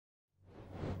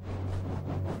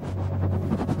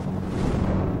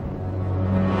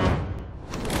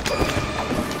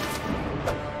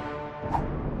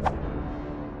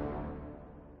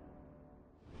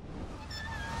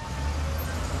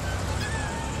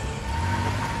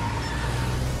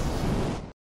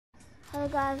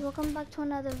guys, welcome back to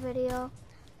another video.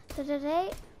 So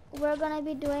today we're gonna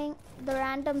be doing the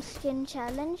random skin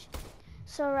challenge.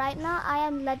 So right now I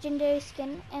am legendary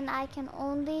skin and I can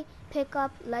only pick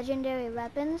up legendary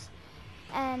weapons,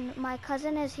 and my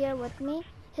cousin is here with me.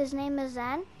 His name is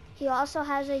Zan. He also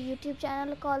has a YouTube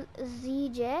channel called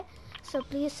ZJ, so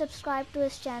please subscribe to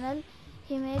his channel.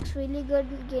 He makes really good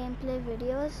gameplay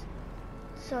videos.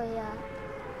 So yeah,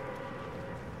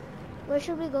 where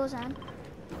should we go, Zan?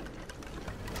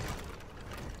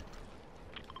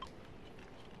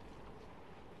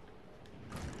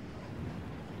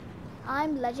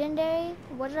 I'm legendary.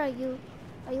 What are you?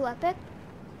 Are you epic?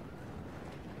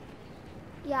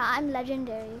 Yeah, I'm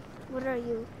legendary. What are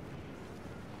you?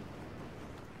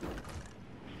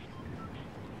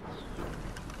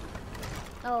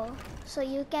 Oh, so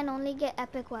you can only get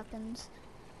epic weapons.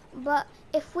 But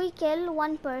if we kill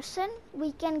one person,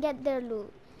 we can get their loot.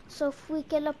 So if we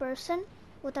kill a person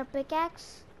with our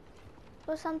pickaxe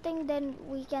or something, then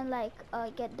we can like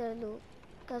get their loot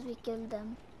because we killed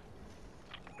them.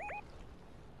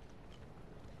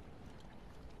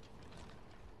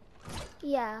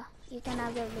 Yeah, you can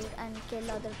have their loot and kill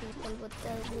other people with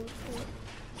their loot too.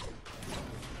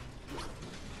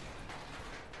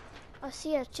 I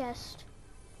see a chest.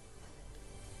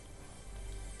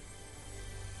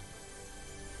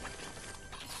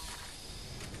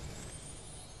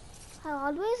 I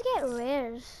always get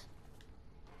rares.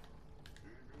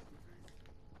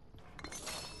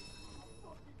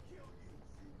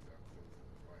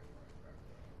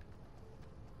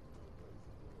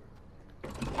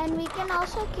 And we can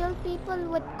also kill people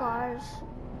with cars.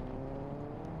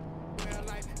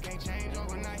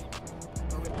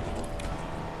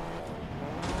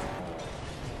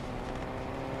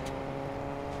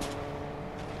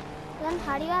 Then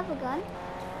how do you have a gun?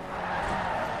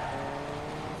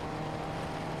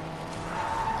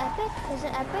 Epic? Is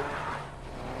it epic?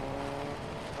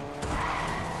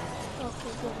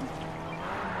 Okay, good.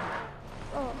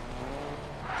 Oh.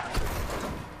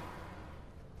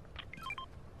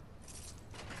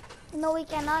 No, we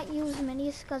cannot use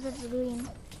minis because it's green.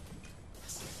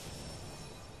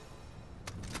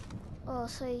 Oh,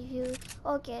 so you...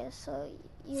 Okay, so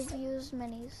you've used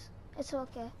minis. It's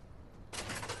okay.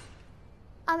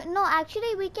 No,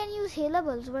 actually we can use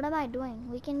healables. What am I doing?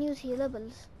 We can use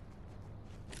healables.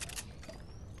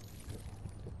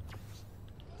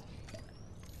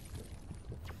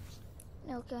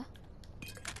 Okay.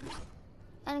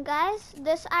 And guys,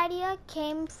 this idea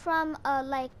came from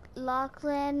like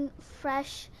Lachlan,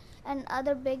 Fresh, and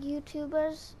other big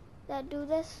YouTubers that do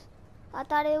this. I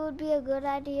thought it would be a good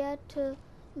idea to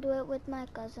do it with my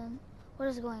cousin. What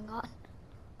is going on?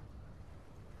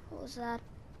 What was that?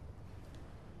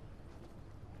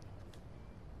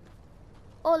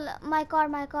 Oh, my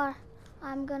car.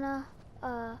 I'm gonna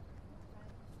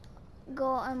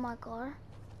go in my car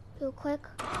real quick.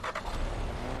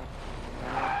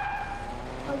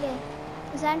 Okay,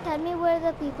 Zan, tell me where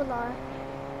the people are.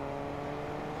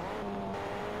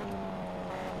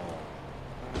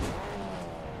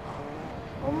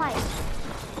 Oh my,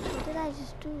 what did I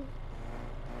just do?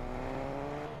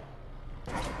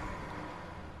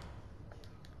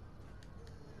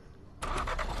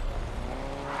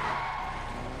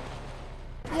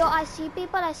 Yo, I see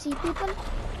people.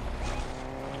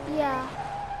 Yeah,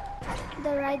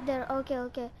 they're right there.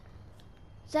 Okay.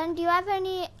 Zen, do you have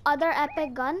any other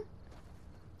epic gun?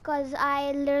 Cause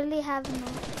I literally have no.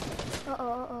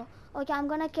 Oh. Okay, I'm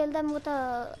gonna kill them with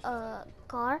a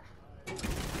car.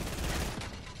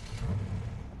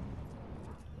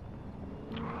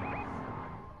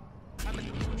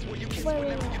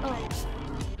 Wait. Oh.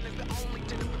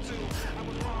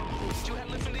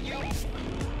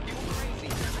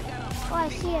 Oh, I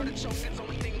see him.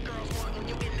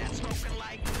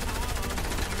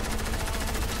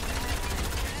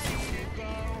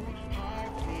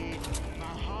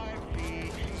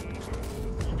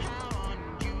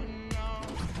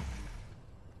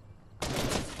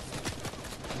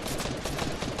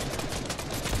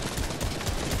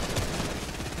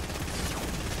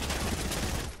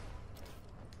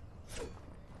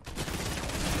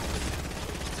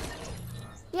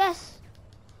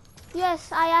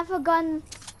 Yes, I have a gun.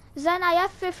 Zen, I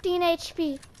have 15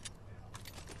 HP.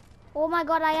 Oh my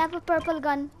god, I have a purple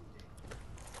gun.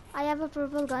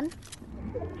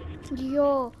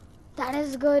 Yo, that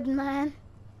is good, man.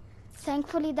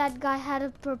 Thankfully, that guy had a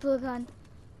purple gun.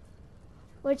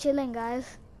 We're chilling,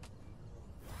 guys.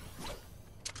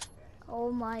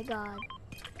 Oh my god.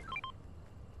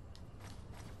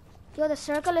 Yo, the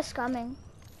circle is coming.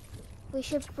 We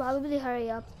should probably hurry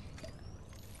up.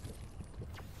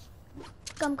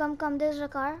 Come, come, come. There's a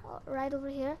car right over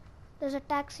here. There's a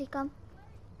taxi. Come.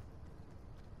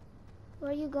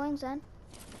 Where are you going, Zan?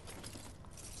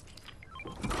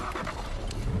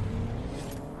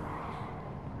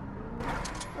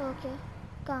 Okay.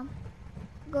 Come.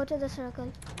 Go to the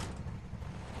circle.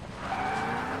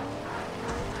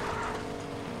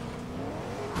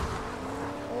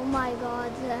 Oh my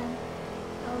god, Zan.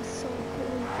 That was so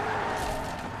cool.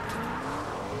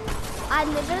 I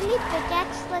literally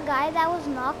pickaxed the guy that was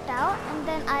knocked out and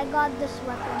then I got this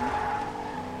weapon.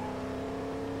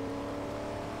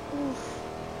 Oof.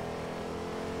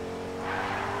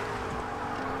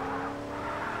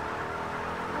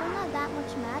 I don't have that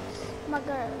much mats.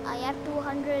 Magar, I have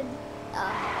 280.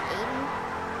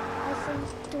 I think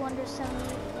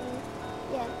 270.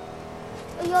 Yeah.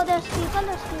 Oh, yo, there's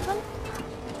people.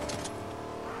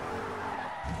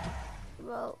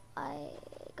 Bro, I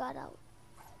got out.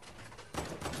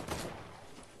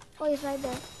 Oh, he's right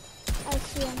there. I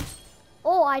see him.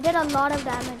 Oh, I did a lot of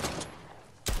damage.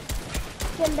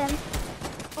 Killed him.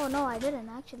 Oh no, I didn't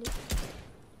actually.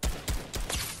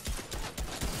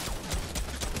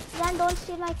 Zan, don't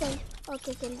steal my kill.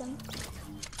 Okay, killed him.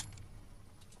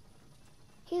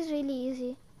 He's really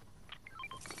easy.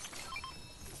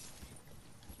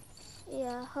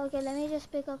 Yeah, okay, let me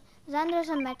just pick up. Zan, there's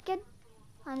a medkit.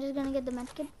 I'm just gonna get the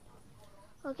medkit.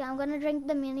 Okay, I'm gonna drink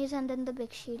the minis and then the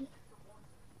big shield.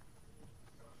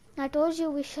 I told you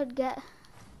we should get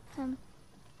him.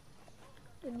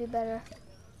 It'd be better.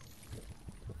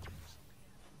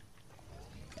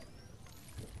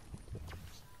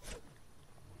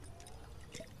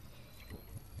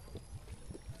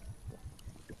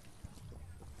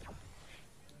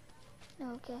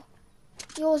 Okay.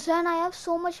 Yo, Zan, I have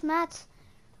so much mats.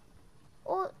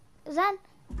 Oh, Zan,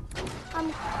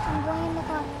 I'm going in the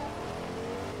car.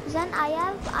 Zan, I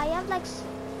have like,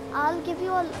 I'll give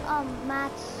you a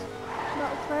mats.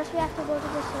 But first we have to go to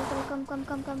the circle.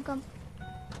 Come.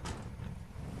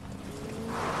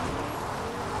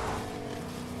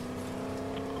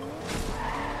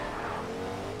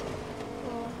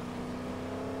 Oh.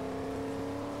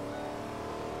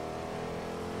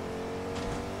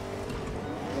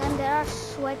 Then there are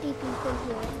sweaty people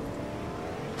here.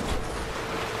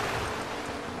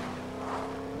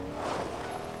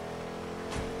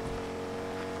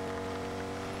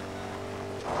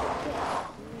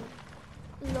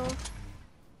 Low.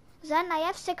 Then I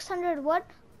have 600 wood.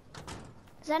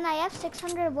 Then I have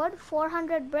 600 wood,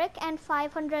 400 brick, and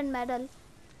 500 metal.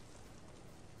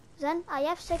 Then I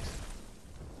have Zan,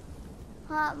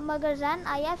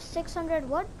 I have 600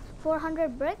 wood,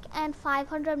 400 brick, and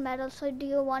 500 metal. So do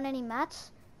you want any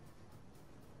mats?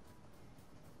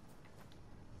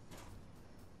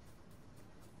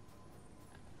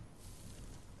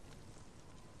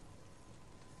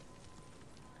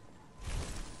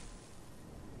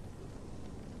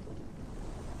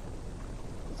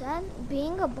 Then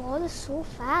being a ball is so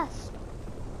fast.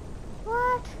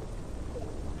 What?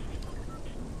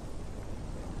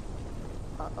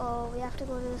 Uh-oh, we have to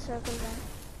go to the circle then.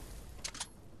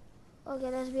 Okay,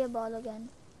 let's be a ball again.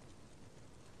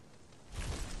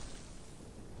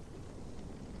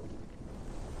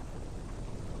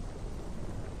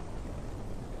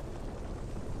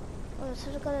 Oh, the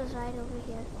circle is right over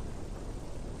here.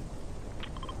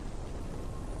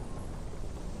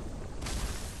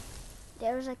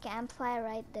 There's a campfire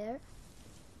right there.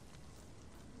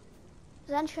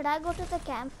 Then should I go to the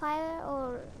campfire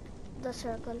or the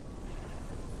circle?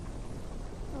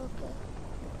 Okay.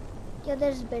 Yeah,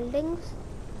 there's buildings.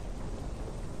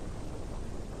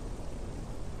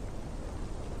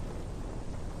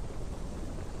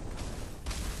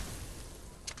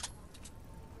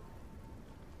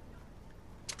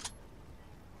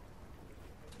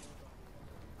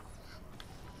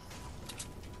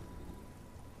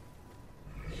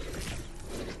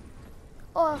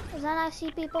 Oh, then I see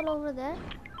people over there.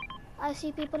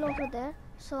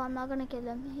 So I'm not gonna kill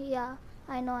them. Yeah,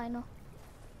 I know.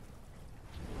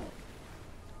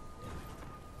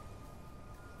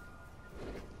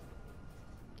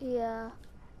 Yeah.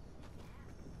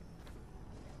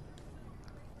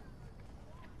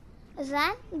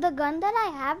 Zan, the gun that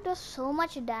I have does so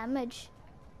much damage.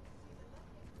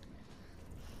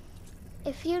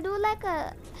 If you do like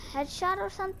a headshot or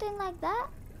something like that,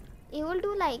 it will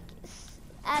do like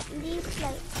at least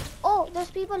like... Oh,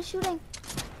 there's people shooting.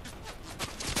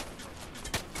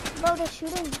 Bro, they're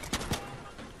shooting.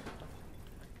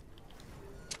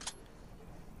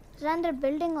 Zan, they're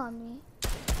building on me.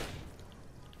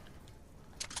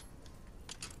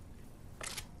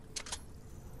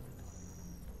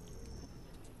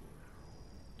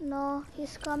 No,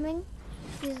 he's coming.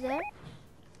 He's there.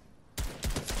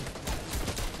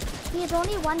 He is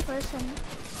only one person.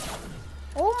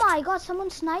 Oh my god, someone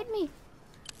sniped me.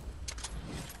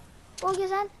 Okay,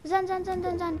 Zen,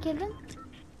 kill him.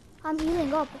 I'm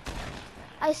healing up.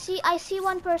 I see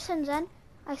one person, Zen.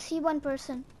 I see one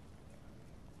person.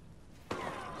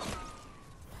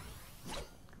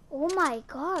 Oh my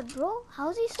god, bro. How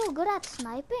is he so good at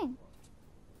sniping?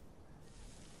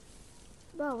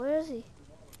 Bro, where is he?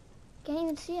 Can't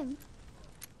even see him.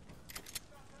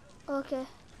 Okay,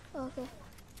 okay.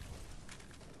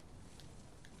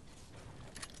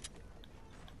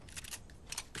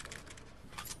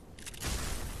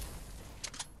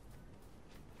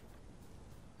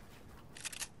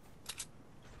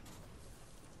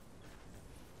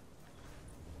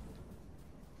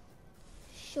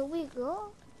 Should we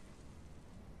go?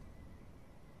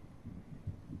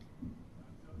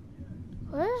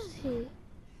 Where is he?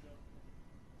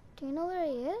 Do you know where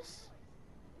he is?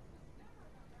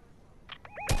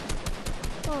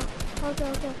 Oh,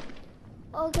 okay.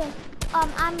 Okay.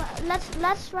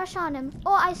 Let's rush on him.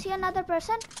 Oh, I see another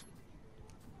person.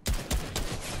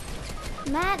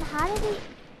 Man, how did he?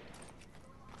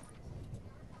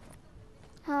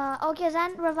 Okay,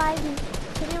 Zan, revive me.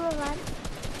 Can you revive?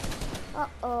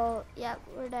 Uh-oh. Yeah,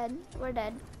 we're dead. We're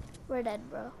dead,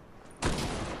 bro.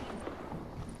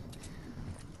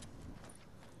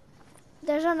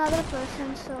 There's another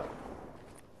person, so...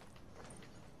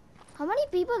 How many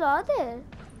people are there?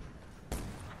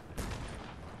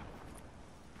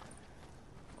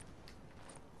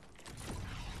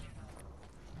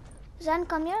 Zan,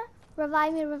 come here.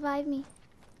 Revive me.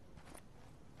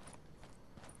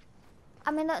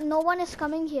 I mean, no one is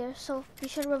coming here, so you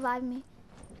should revive me.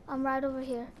 I'm right over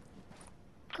here.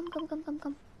 Come.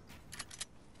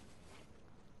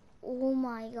 Oh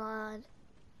my god.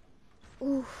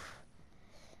 Oof.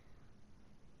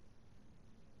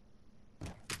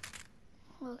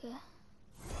 Okay.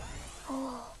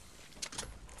 Oh.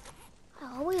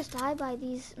 I always die by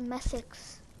these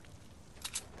messics.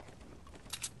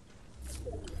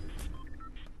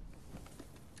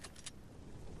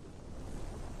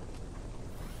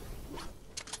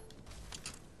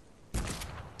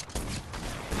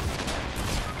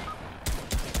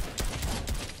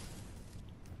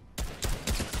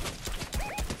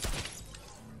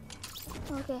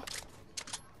 Okay.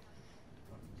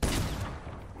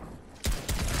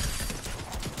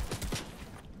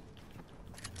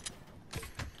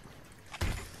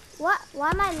 What? Why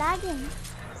am I lagging?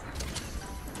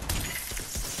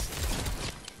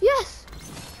 Yes!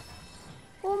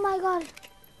 Oh my god.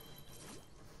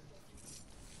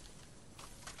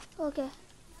 Okay.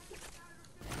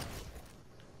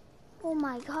 Oh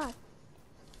my god.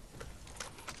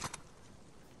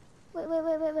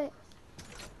 Wait.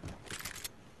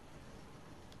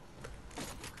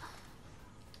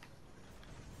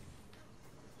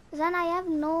 Then I have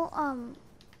no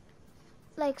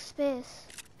like space.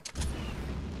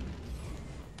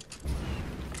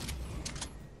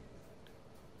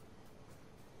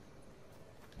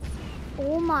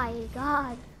 Oh my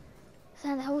god.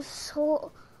 Then that was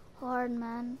so hard,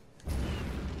 man.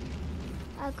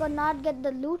 I could not get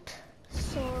the loot,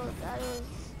 so that is...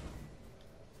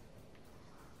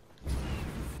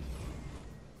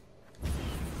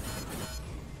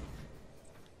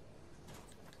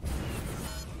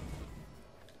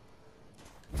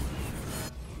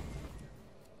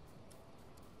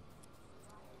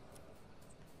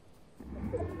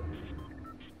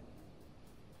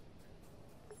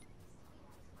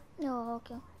 Oh,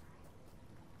 okay.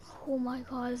 Oh my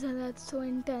god, that's so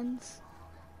intense.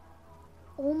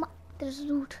 Oh my, there's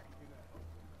loot.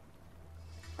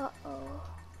 Uh-oh.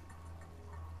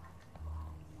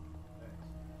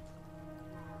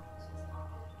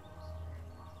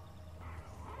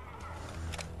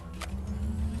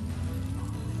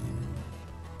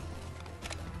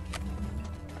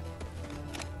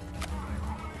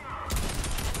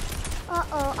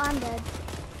 Uh-oh, I'm dead.